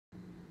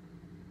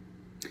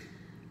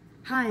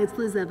Hi, it's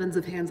Liz Evans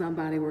of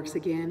HandsOnBodyWorks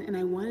again, and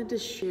I wanted to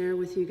share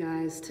with you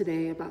guys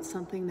today about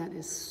something that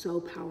is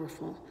so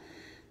powerful,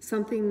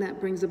 something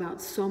that brings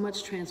about so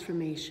much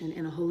transformation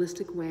in a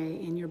holistic way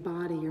in your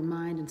body, your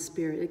mind, and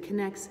spirit. It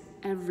connects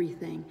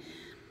everything.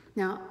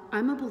 Now,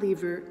 I'm a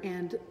believer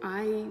and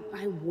I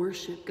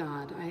worship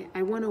God.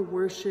 I want to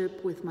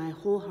worship with my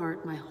whole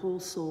heart, my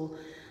whole soul,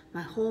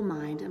 my whole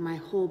mind, and my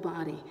whole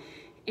body.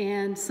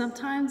 And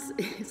sometimes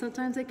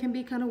it can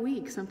be kind of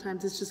weak.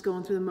 Sometimes it's just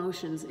going through the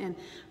motions. And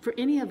for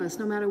any of us,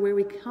 no matter where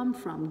we come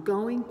from,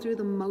 going through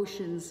the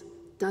motions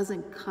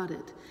doesn't cut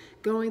it.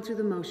 Going through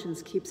the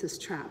motions keeps us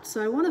trapped.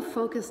 So I want to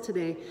focus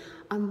today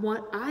on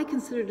what I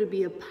consider to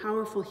be a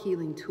powerful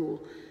healing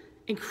tool,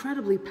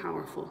 incredibly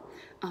powerful.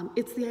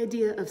 It's the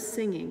idea of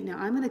singing. Now,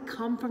 I'm going to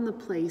come from the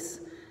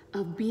place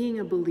of being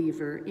a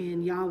believer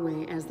in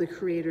Yahweh as the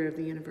creator of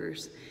the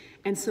universe.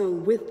 And so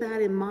with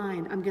that in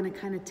mind, I'm going to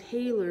kind of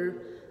tailor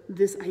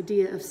this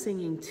idea of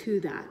singing to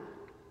that.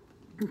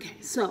 Okay,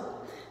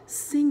 so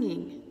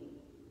singing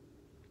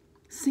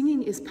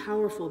is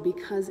powerful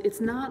because it's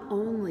not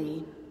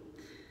only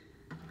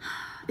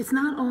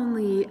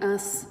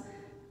us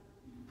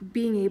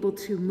being able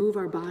to move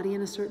our body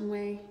in a certain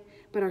way,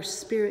 but our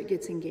spirit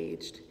gets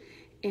engaged.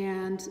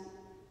 And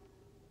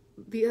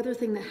the other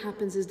thing that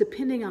happens is,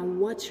 depending on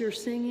what you're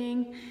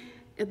singing,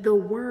 the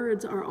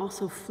words are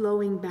also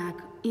flowing back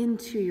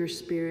into your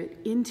spirit,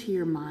 into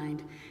your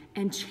mind,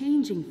 and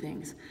changing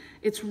things.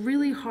 It's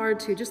really hard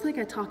to, just like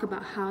I talk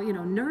about how,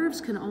 nerves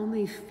can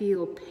only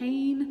feel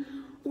pain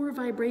or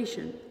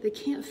vibration. They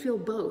can't feel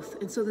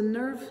both. And so the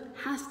nerve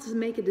has to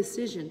make a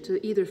decision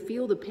to either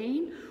feel the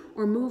pain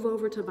or move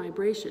over to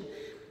vibration.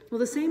 Well,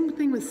 the same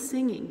thing with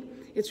singing.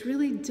 It's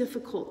really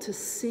difficult to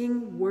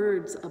sing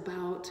words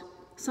about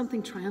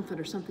something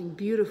triumphant or something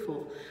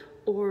beautiful,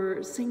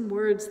 or sing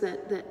words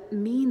that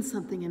mean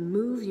something and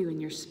move you in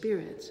your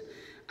spirit.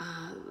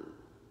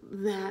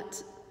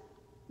 That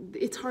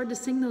it's hard to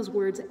sing those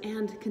words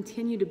and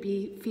continue to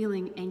be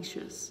feeling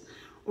anxious,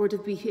 or to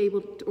be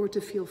able or to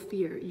feel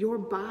fear. Your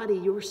body,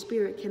 your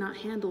spirit cannot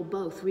handle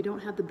both. We don't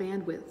have the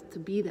bandwidth to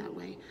be that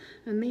way.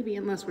 And maybe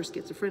unless we're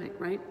schizophrenic,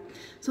 right?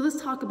 So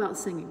let's talk about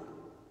singing.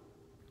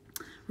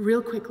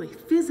 Real quickly,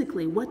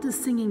 physically, what does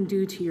singing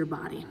do to your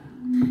body?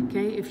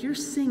 Okay, if you're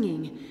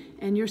singing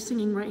and you're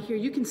singing right here,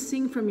 you can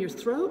sing from your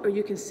throat or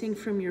you can sing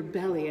from your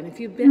belly. And if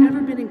you've ever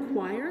been in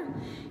choir,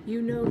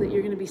 you know that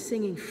you're going to be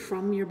singing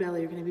from your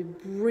belly. You're going to be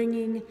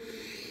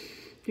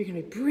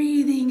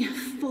breathing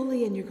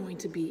fully, and you're going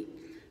to be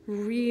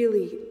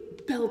really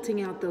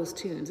belting out those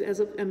tunes. I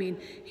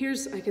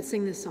could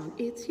sing this song.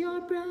 It's your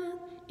breath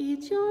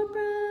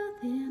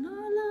in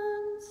our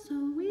lungs, so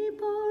we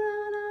pour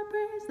out our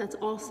praise. That's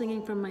all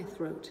singing from my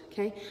throat,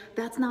 okay?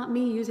 That's not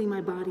me using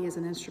my body as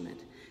an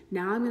instrument.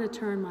 Now I'm going to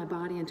turn my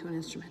body into an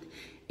instrument.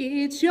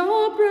 It's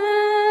your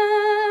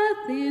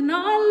breath in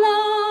our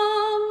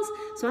lungs.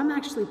 So I'm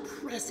actually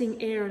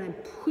pressing air and I'm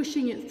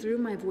pushing it through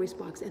my voice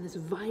box, and it's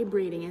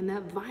vibrating. And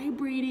that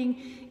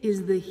vibrating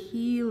is the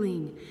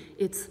healing.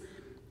 It's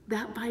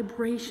that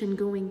vibration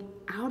going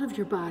out of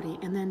your body,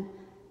 and then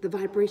the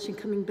vibration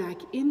coming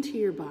back into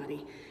your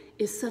body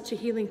is such a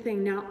healing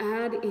thing. Now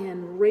add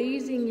in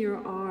raising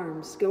your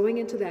arms, going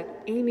into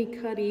that Amy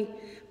Cuddy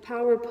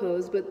power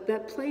pose, but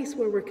that place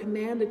where we're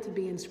commanded to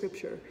be in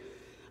Scripture,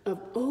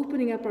 of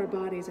opening up our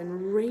bodies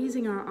and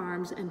raising our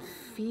arms and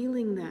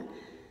feeling that,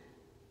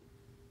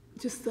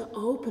 just the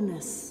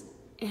openness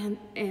and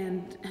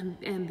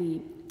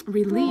the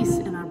release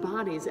in our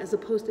bodies, as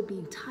opposed to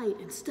being tight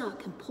and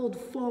stuck and pulled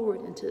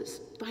forward into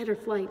fight or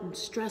flight and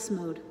stress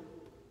mode,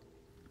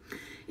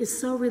 is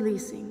so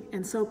releasing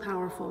and so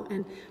powerful.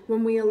 And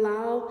when we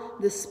allow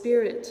the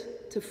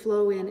Spirit to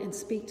flow in and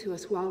speak to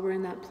us while we're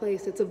in that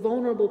place, it's a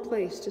vulnerable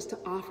place just to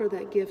offer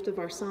that gift of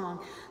our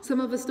song.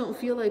 Some of us don't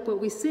feel like what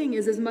we sing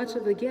is as much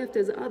of a gift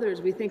as others.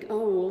 We think,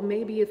 oh, well,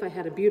 maybe if I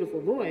had a beautiful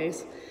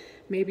voice,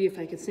 maybe if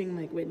I could sing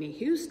like Whitney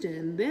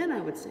Houston, then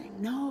I would sing.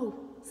 No,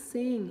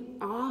 sing,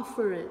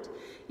 offer it.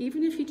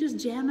 Even if you just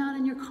jam out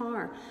in your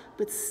car,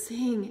 but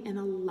sing and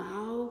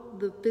allow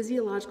the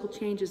physiological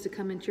changes to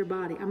come into your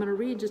body. I'm going to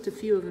read just a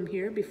few of them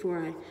here before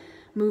I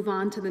move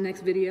on to the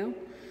next video.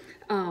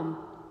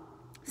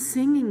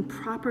 Singing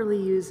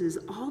properly uses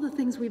all the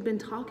things we've been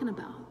talking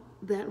about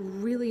that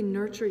really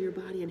nurture your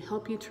body and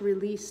help you to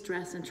release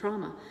stress and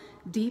trauma.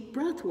 Deep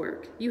breath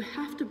work. You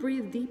have to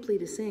breathe deeply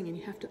to sing, and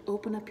you have to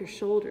open up your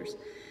shoulders.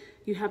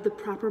 You have the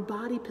proper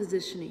body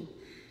positioning.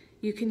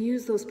 You can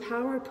use those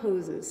power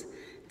poses.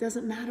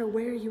 Doesn't matter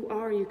where you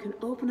are, you can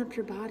open up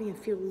your body and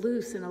feel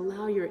loose and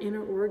allow your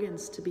inner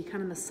organs to be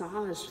kind of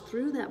massaged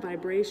through that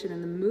vibration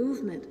and the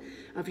movement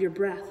of your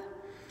breath.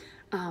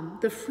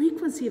 The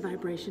frequency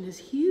vibration is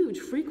huge.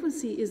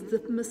 Frequency is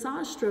the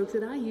massage stroke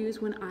that I use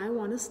when I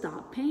want to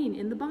stop pain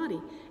in the body,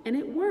 and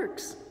it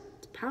works.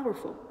 It's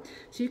powerful.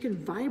 So you can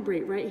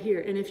vibrate right here.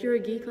 And if you're a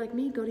geek like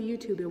me, go to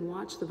YouTube and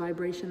watch the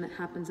vibration that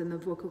happens in the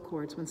vocal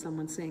cords when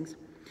someone sings.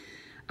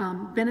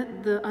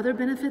 The other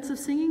benefits of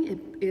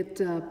singing, it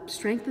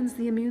strengthens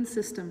the immune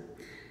system.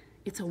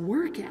 It's a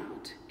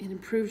workout. It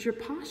improves your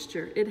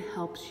posture. It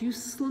helps you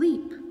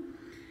sleep.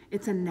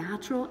 It's a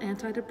natural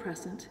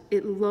antidepressant.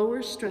 It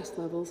lowers stress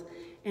levels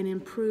and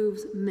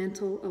improves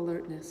mental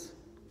alertness.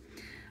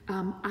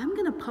 I'm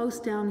going to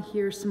post down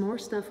here some more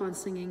stuff on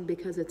singing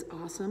because it's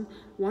awesome.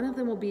 One of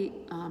them will be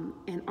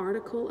an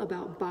article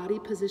about body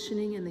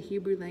positioning in the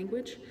Hebrew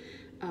language.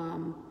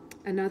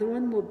 Another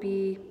one will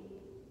be,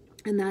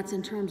 and that's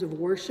in terms of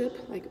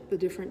worship, like the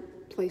different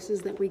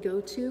places that we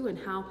go to and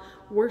how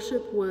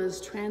worship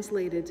was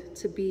translated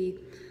to be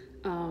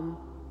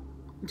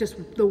just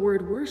the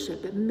word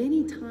worship. But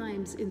many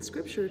times in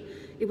scripture,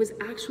 it was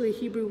actually a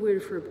Hebrew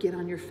word for get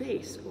on your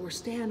face or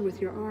stand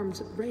with your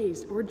arms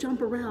raised or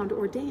jump around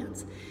or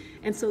dance.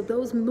 And so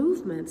those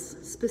movements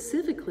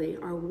specifically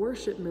are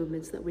worship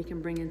movements that we can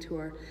bring into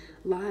our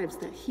lives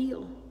that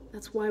heal.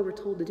 That's why we're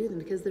told to do them,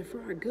 because they're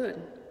for our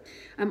good.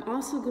 I'm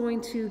also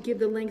going to give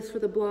the links for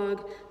the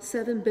blog,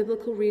 7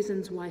 Biblical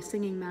Reasons Why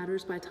Singing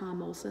Matters by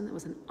Tom Olson. That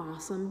was an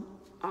awesome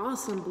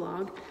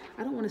blog.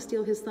 I don't want to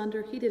steal his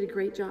thunder. He did a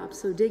great job.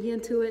 So dig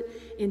into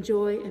it,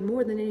 enjoy, and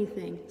more than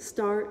anything,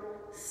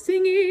 start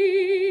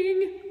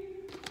singing.